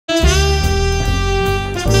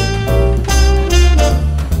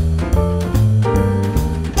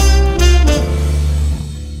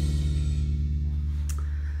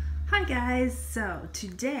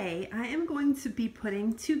today I am going to be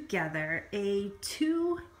putting together a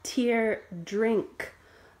 2-tier drink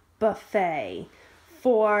buffet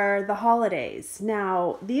for the holidays.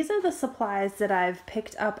 Now, these are the supplies that I've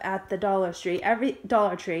picked up at the Dollar Tree.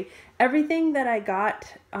 Everything that I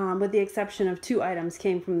got, with the exception of 2 items,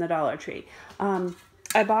 came from the Dollar Tree.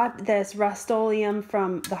 I bought this Rust-Oleum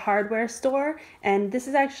from the hardware store, and this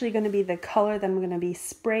is actually going to be the color that I'm going to be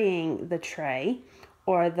spraying the tray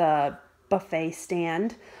or the buffet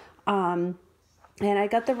stand. And I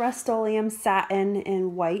got the Rust-Oleum satin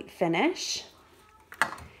in white finish.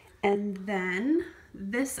 And then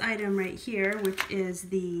this item right here, which is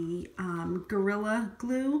the Gorilla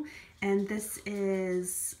Glue, and this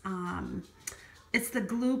is it's the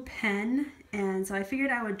glue pen, and so I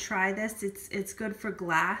figured I would try this. It's good for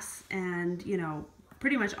glass and, you know,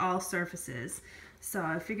 pretty much all surfaces. So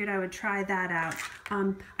I figured I would try that out.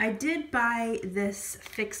 I did buy this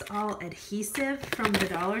Fix All adhesive from the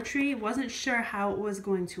Dollar Tree. Wasn't sure how it was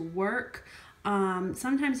going to work.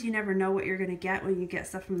 Sometimes you never know what you're gonna get when you get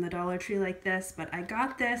stuff from the Dollar Tree like this, but I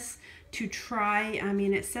got this to try. I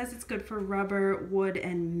mean, it says it's good for rubber, wood,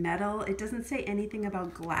 and metal. It doesn't say anything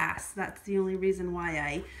about glass. That's the only reason why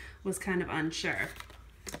I was kind of unsure.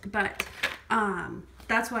 But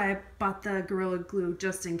that's why I bought the Gorilla Glue,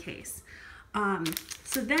 just in case.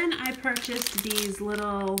 So then I purchased these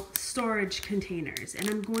little storage containers, and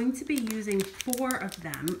I'm going to be using 4 of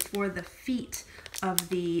them for the feet of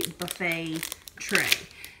the buffet tray.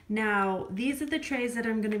 Now, these are the trays that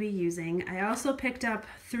I'm going to be using. I also picked up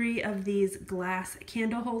 3 of these glass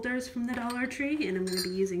candle holders from the Dollar Tree, and I'm going to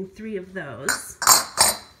be using 3 of those.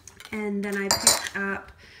 And then I picked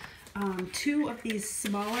up 2 of these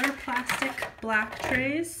smaller plastic black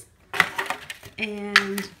trays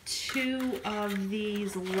and 2 of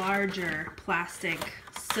these larger plastic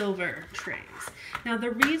silver trays. Now,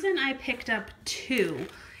 the reason I picked up 2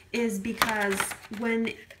 is because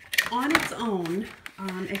when on its own,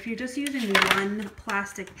 if you're just using 1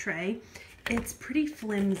 plastic tray, it's pretty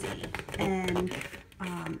flimsy, and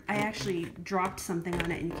I actually dropped something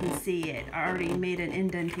on it, and you can see it already made an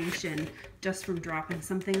indentation just from dropping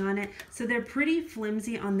something on it. So they're pretty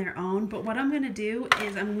flimsy on their own, but what I'm going to do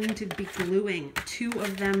is I'm going to be gluing 2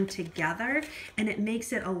 of them together, and it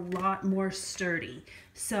makes it a lot more sturdy.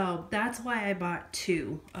 So that's why I bought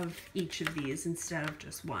 2 of each of these instead of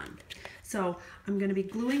just 1. So I'm going to be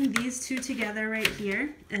gluing these 2 together right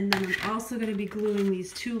here, and then I'm also going to be gluing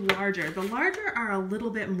these 2 larger. The larger are a little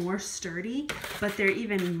bit more sturdy, but they're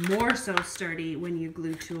even more so sturdy when you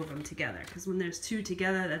glue 2 of them together, because when there's 2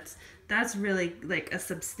 together, that's really like a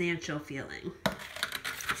substantial feeling.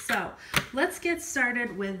 So let's get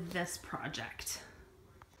started with this project.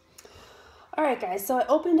 Alright guys, so I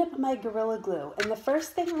opened up my Gorilla Glue, and the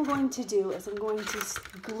first thing I'm going to do is I'm going to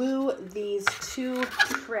glue these 2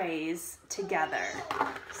 trays together.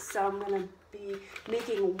 So I'm going to be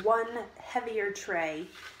making 1 heavier tray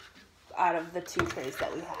out of the 2 trays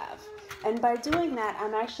that we have. And by doing that,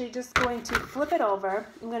 I'm actually just going to flip it over.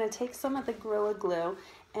 I'm going to take some of the Gorilla Glue,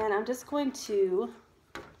 and I'm just going to,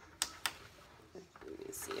 let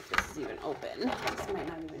me see if this is even open. This might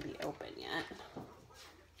not even be open yet.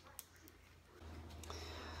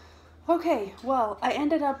 Okay, well, I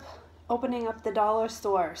ended up opening up the dollar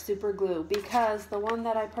store super glue because the one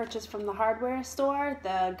that I purchased from the hardware store,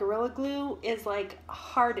 the Gorilla Glue, is like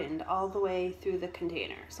hardened all the way through the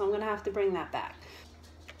container. So I'm going to have to bring that back.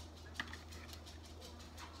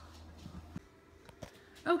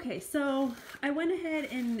 Okay, so I went ahead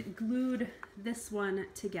and glued this one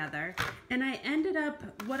together, and I ended up,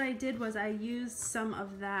 what I did was I used some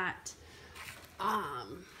of that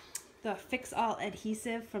the Fix All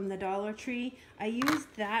adhesive from the Dollar Tree. I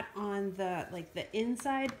used that on the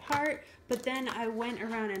inside part, but then I went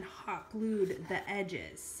around and hot glued the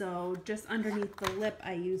edges. So just underneath the lip,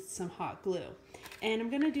 I used some hot glue. And I'm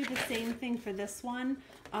gonna do the same thing for this one.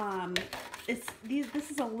 This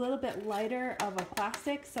is a little bit lighter of a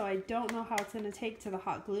plastic, so I don't know how it's gonna take to the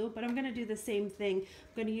hot glue, but I'm gonna do the same thing.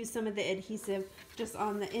 I'm gonna use some of the adhesive just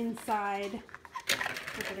on the inside,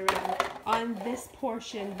 flip it around, on this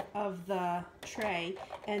portion of the tray,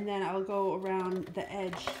 and then I'll go around the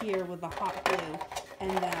edge here with the hot glue,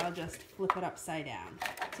 and then I'll just flip it upside down.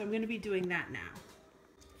 So I'm going to be doing that now.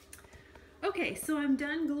 Okay, so I'm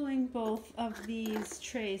done gluing both of these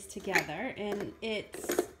trays together, and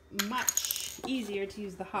it's much easier to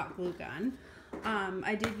use the hot glue gun.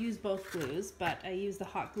 I did use both glues, but I used the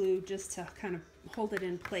hot glue just to kind of hold it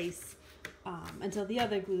in place until the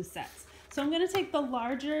other glue sets. So I'm going to take the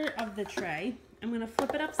larger of the tray, I'm going to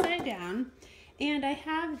flip it upside down, And I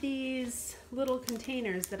have these little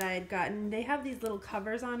containers that I had gotten. They have these little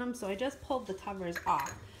covers on them, so I just pulled the covers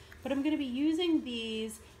off. But I'm gonna be using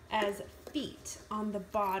these as feet on the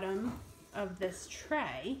bottom of this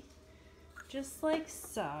tray, just like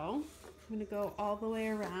so. I'm gonna go all the way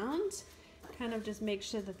around, kind of just make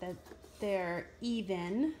sure that they're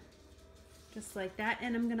even, just like that.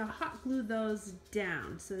 And I'm gonna hot glue those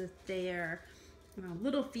down so that they're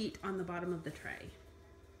little feet on the bottom of the tray.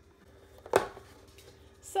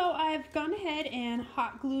 So I've gone ahead and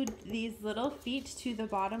hot glued these little feet to the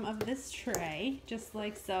bottom of this tray, just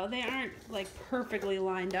like so. They aren't like perfectly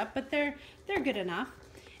lined up, but they're good enough.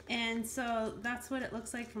 And so that's what it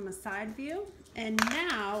looks like from a side view. And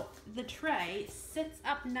now the tray sits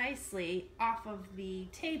up nicely off of the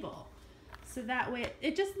table. So that way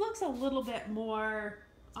it just looks a little bit more,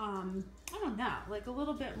 I don't know, like a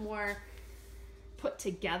little bit more put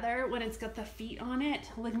together when it's got the feet on it,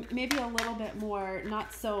 like maybe a little bit more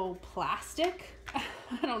not so plastic. I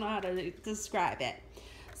don't know how to describe it.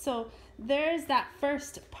 So there's that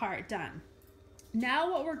first part done.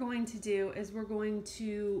 Now what we're going to do is we're going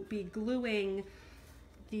to be gluing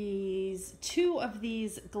these two of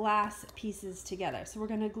these glass pieces together. So we're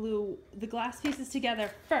going to glue the glass pieces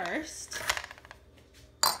together first.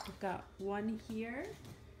 I've got one here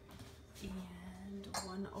and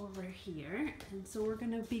one over here, and so we're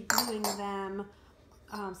going to be gluing them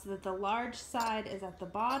so that the large side is at the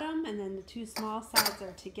bottom and then the two small sides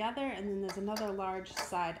are together, and then there's another large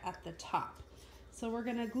side at the top. So we're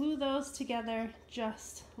going to glue those together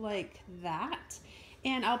just like that.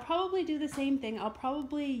 And I'll probably do the same thing. I'll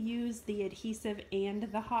probably use the adhesive and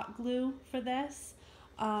the hot glue for this.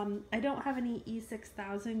 I don't have any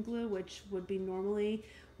E6000 glue, which would be normally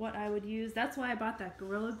what I would use. That's why I bought that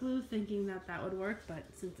Gorilla Glue, thinking that that would work, but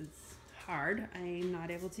since it's hard, I'm not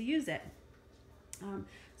able to use it.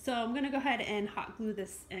 So I'm gonna go ahead and hot glue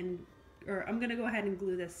this, I'm gonna go ahead and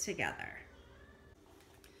glue this together.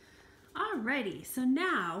 Alrighty, so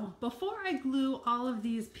now, before I glue all of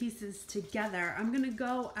these pieces together, I'm gonna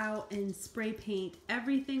go out and spray paint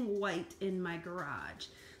everything white in my garage.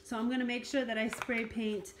 So I'm gonna make sure that I spray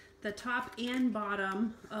paint the top and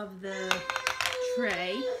bottom of the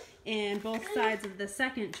tray and both sides of the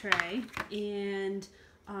second tray, and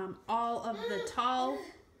all of the tall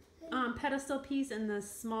pedestal piece and the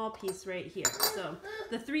small piece right here. So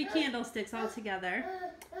the 3 candlesticks all together,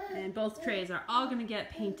 and both trays are all gonna get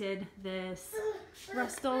painted this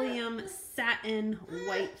Rust-Oleum satin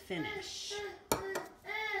white finish.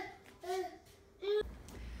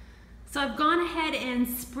 So I've gone ahead and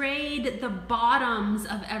sprayed the bottoms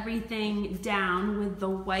of everything down with the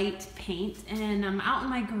white paint, and I'm out in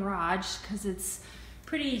my garage because it's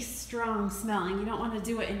pretty strong smelling. You don't want to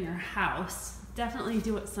do it in your house. Definitely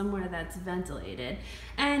do it somewhere that's ventilated.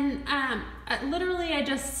 And literally I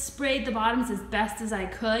just sprayed the bottoms as best as I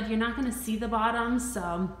could. You're not going to see the bottoms,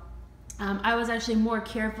 so I was actually more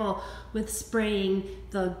careful with spraying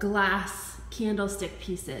the glass candlestick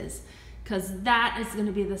pieces, because that is going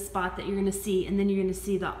to be the spot that you're going to see, and then you're going to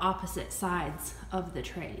see the opposite sides of the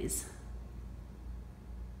trays.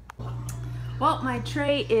 Well, my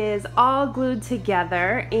tray is all glued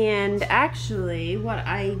together, and actually what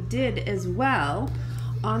I did as well,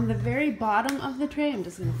 on the very bottom of the tray, I'm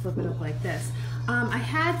just going to flip it up like this, I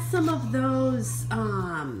had some of those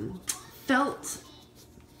felt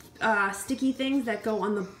sticky things that go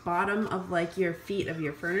on the bottom of like your feet of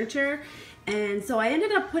your furniture. And so I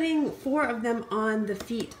ended up putting 4 of them on the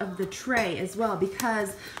feet of the tray as well,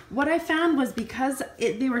 because what I found was because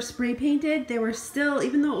they were spray painted, they were still,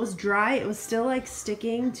 even though it was dry, it was still like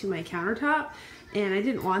sticking to my countertop, and I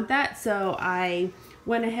didn't want that. So I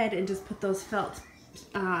went ahead and just put those felt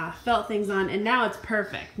things on, and now it's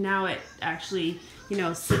perfect. Now it actually, you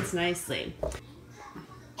know, sits nicely.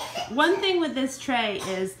 One thing with this tray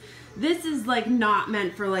is this is like not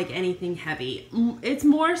meant for like anything heavy. It's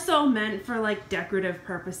more so meant for like decorative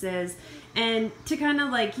purposes and to kind of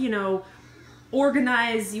like, you know,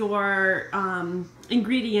 organize your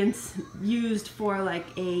ingredients used for like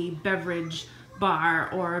a beverage bar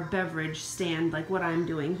or a beverage stand, like what I'm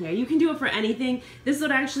doing here. You can do it for anything. This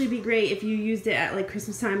would actually be great if you used it at like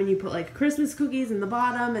Christmas time and you put like Christmas cookies in the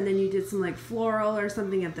bottom and then you did some like floral or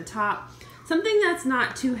something at the top. Something that's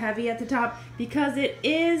not too heavy at the top, because it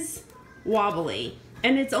is wobbly.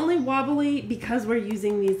 And it's only wobbly because we're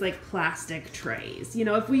using these like plastic trays. You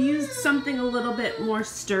know, if we used something a little bit more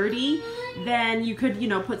sturdy, then you could, you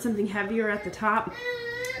know, put something heavier at the top.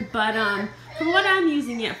 But for what I'm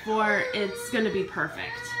using it for, it's gonna be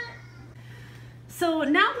perfect. So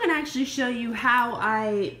now I'm going to actually show you how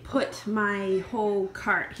I put my whole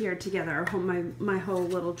cart here together, or my whole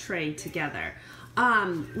little tray together.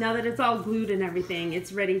 Now that it's all glued and everything,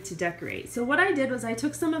 it's ready to decorate. So what I did was I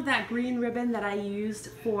took some of that green ribbon that I used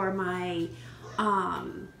for my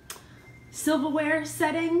silverware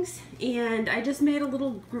settings, and I just made a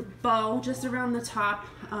little bow just around the top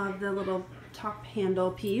of the little top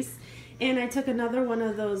handle piece. And I took another one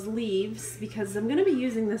of those leaves because I'm going to be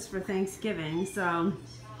using this for Thanksgiving. So,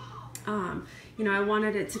 you know, I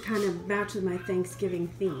wanted it to kind of match with my Thanksgiving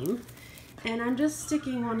theme. And I'm just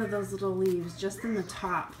sticking one of those little leaves just in the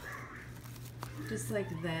top, just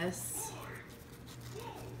like this.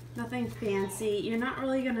 Nothing fancy. You're not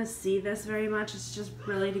really going to see this very much. It's just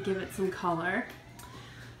really to give it some color.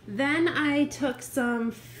 Then I took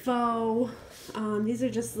some faux, these are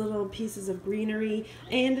just little pieces of greenery.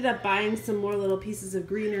 I ended up buying some more little pieces of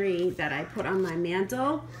greenery that I put on my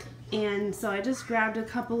mantle. And so I just grabbed a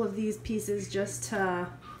couple of these pieces just to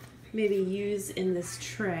maybe use in this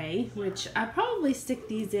tray, which I probably stick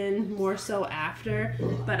these in more so after,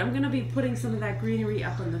 but I'm going to be putting some of that greenery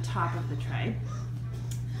up on the top of the tray.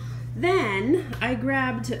 Then I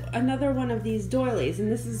grabbed another one of these doilies, and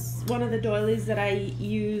this is one of the doilies that I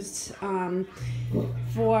used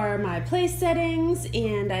for my place settings,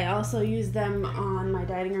 and I also used them on my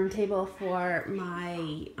dining room table for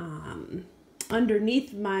my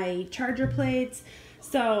underneath my charger plates.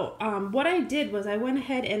 So what I did was I went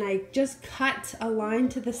ahead and I just cut a line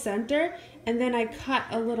to the center, and then I cut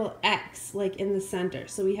a little X like in the center.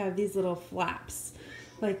 So we have these little flaps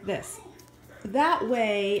like this. That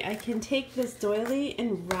way I can take this doily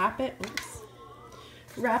and wrap it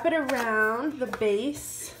around the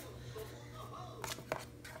base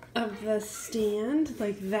of the stand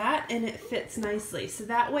like that, and it fits nicely. So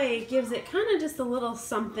that way it gives it kind of just a little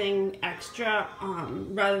something extra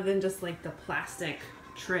rather than just like the plastic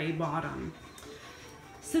tray bottom.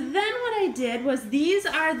 So then what I did was, these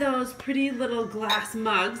are those pretty little glass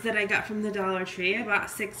mugs that I got from the Dollar Tree. I bought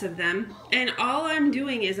 6 of them. And all I'm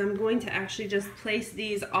doing is I'm going to actually just place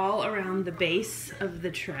these all around the base of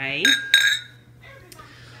the tray.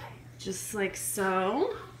 Just like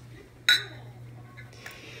so.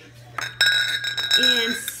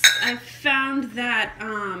 And I found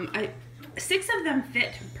that 6 of them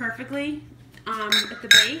fit perfectly at the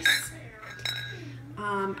base.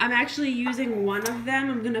 I'm actually using one of them.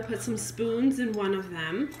 I'm going to put some spoons in one of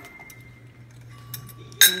them.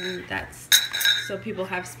 And that's so people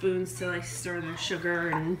have spoons to like store their sugar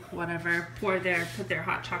and whatever. Put their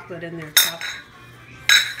hot chocolate in their cup.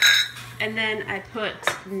 And then I put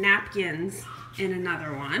napkins in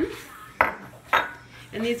another one.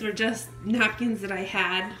 And these were just napkins that I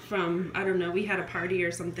had from, I don't know, we had a party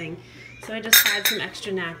or something. So I just had some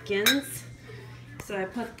extra napkins. So I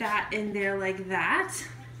put that in there like that.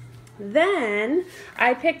 Then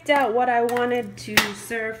I picked out what I wanted to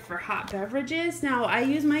serve for hot beverages. Now I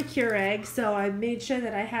use my Keurig, so I made sure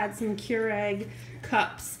that I had some Keurig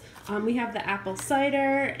cups. We have the apple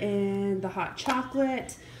cider and the hot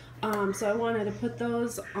chocolate. So I wanted to put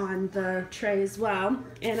those on the tray as well.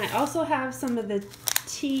 And I also have some of the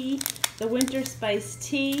tea, the winter spice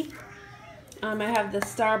tea. I have the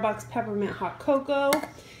Starbucks peppermint hot cocoa.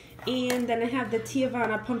 And then I have the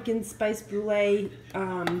Tiavana pumpkin spice brulee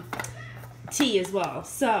tea as well.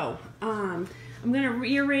 So I'm going to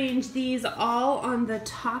rearrange these all on the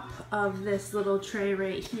top of this little tray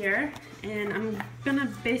right here. And I'm going to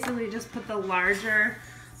basically just put the larger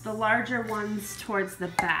ones towards the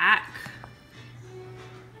back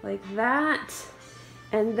like that.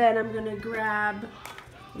 And then I'm going to grab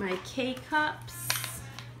my K-cups,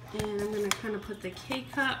 and I'm going to kind of put the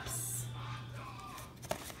K-cups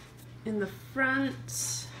in the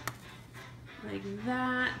front like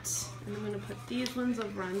that, and I'm going to put these ones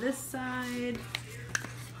over on this side.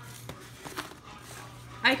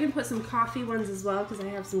 I can put some coffee ones as well because I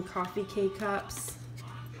have some coffee K-cups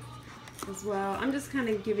as well. I'm just kind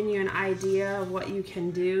of giving you an idea of what you can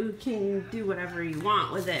do. You can do whatever you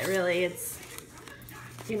want with it, really. It's,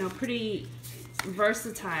 you know, pretty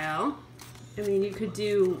versatile. I mean, you could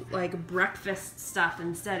do like breakfast stuff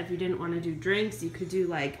instead. If you didn't want to do drinks, you could do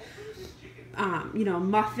like you know,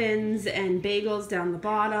 muffins and bagels down the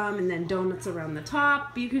bottom and then donuts around the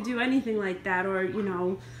top. You could do anything like that, or, you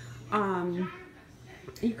know,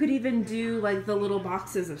 you could even do like the little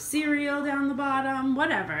boxes of cereal down the bottom,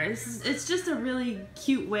 whatever. It's just a really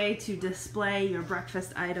cute way to display your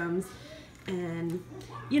breakfast items. And,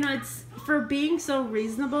 you know, it's for being so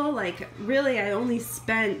reasonable. Like, really, I only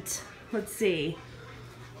spent, let's see,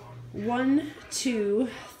 1, 2,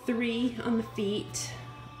 3 on the feet,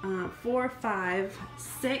 4, 5,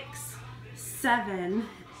 6, 7,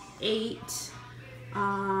 8,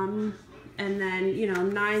 and then, you know,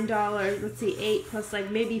 $9, let's see, 8 plus like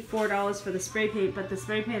maybe $4 for the spray paint, but the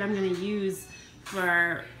spray paint I'm going to use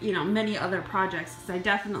for, you know, many other projects because I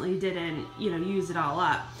definitely didn't, you know, use it all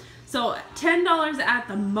up. So $10 at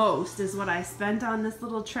the most is what I spent on this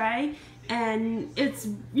little tray, and it's,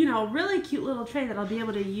 you know, a really cute little tray that I'll be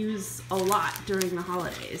able to use a lot during the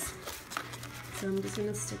holidays. So I'm just going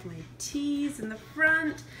to stick my teas in the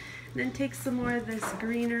front, and then take some more of this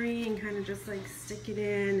greenery and kind of just like stick it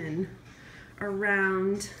in and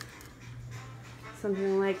around,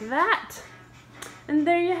 something like that. And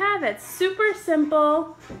there you have it. Super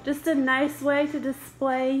simple, just a nice way to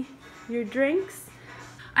display your drinks.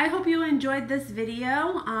 I hope you enjoyed this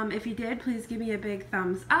video. If you did, please give me a big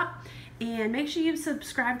thumbs up. And make sure you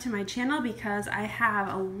subscribe to my channel because I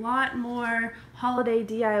have a lot more holiday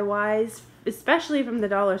DIYs, especially from the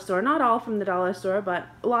dollar store. Not all from the dollar store, but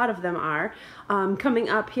a lot of them are coming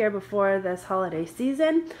up here before this holiday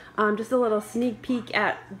season. Just a little sneak peek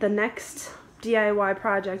at the next DIY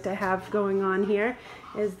project I have going on here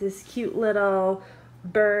is this cute little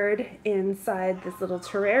bird inside this little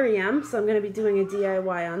terrarium. So I'm going to be doing a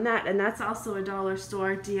DIY on that, and that's also a dollar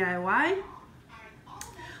store DIY.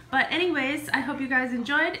 But anyways, I hope you guys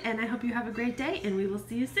enjoyed, and I hope you have a great day, and we will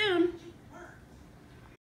see you soon.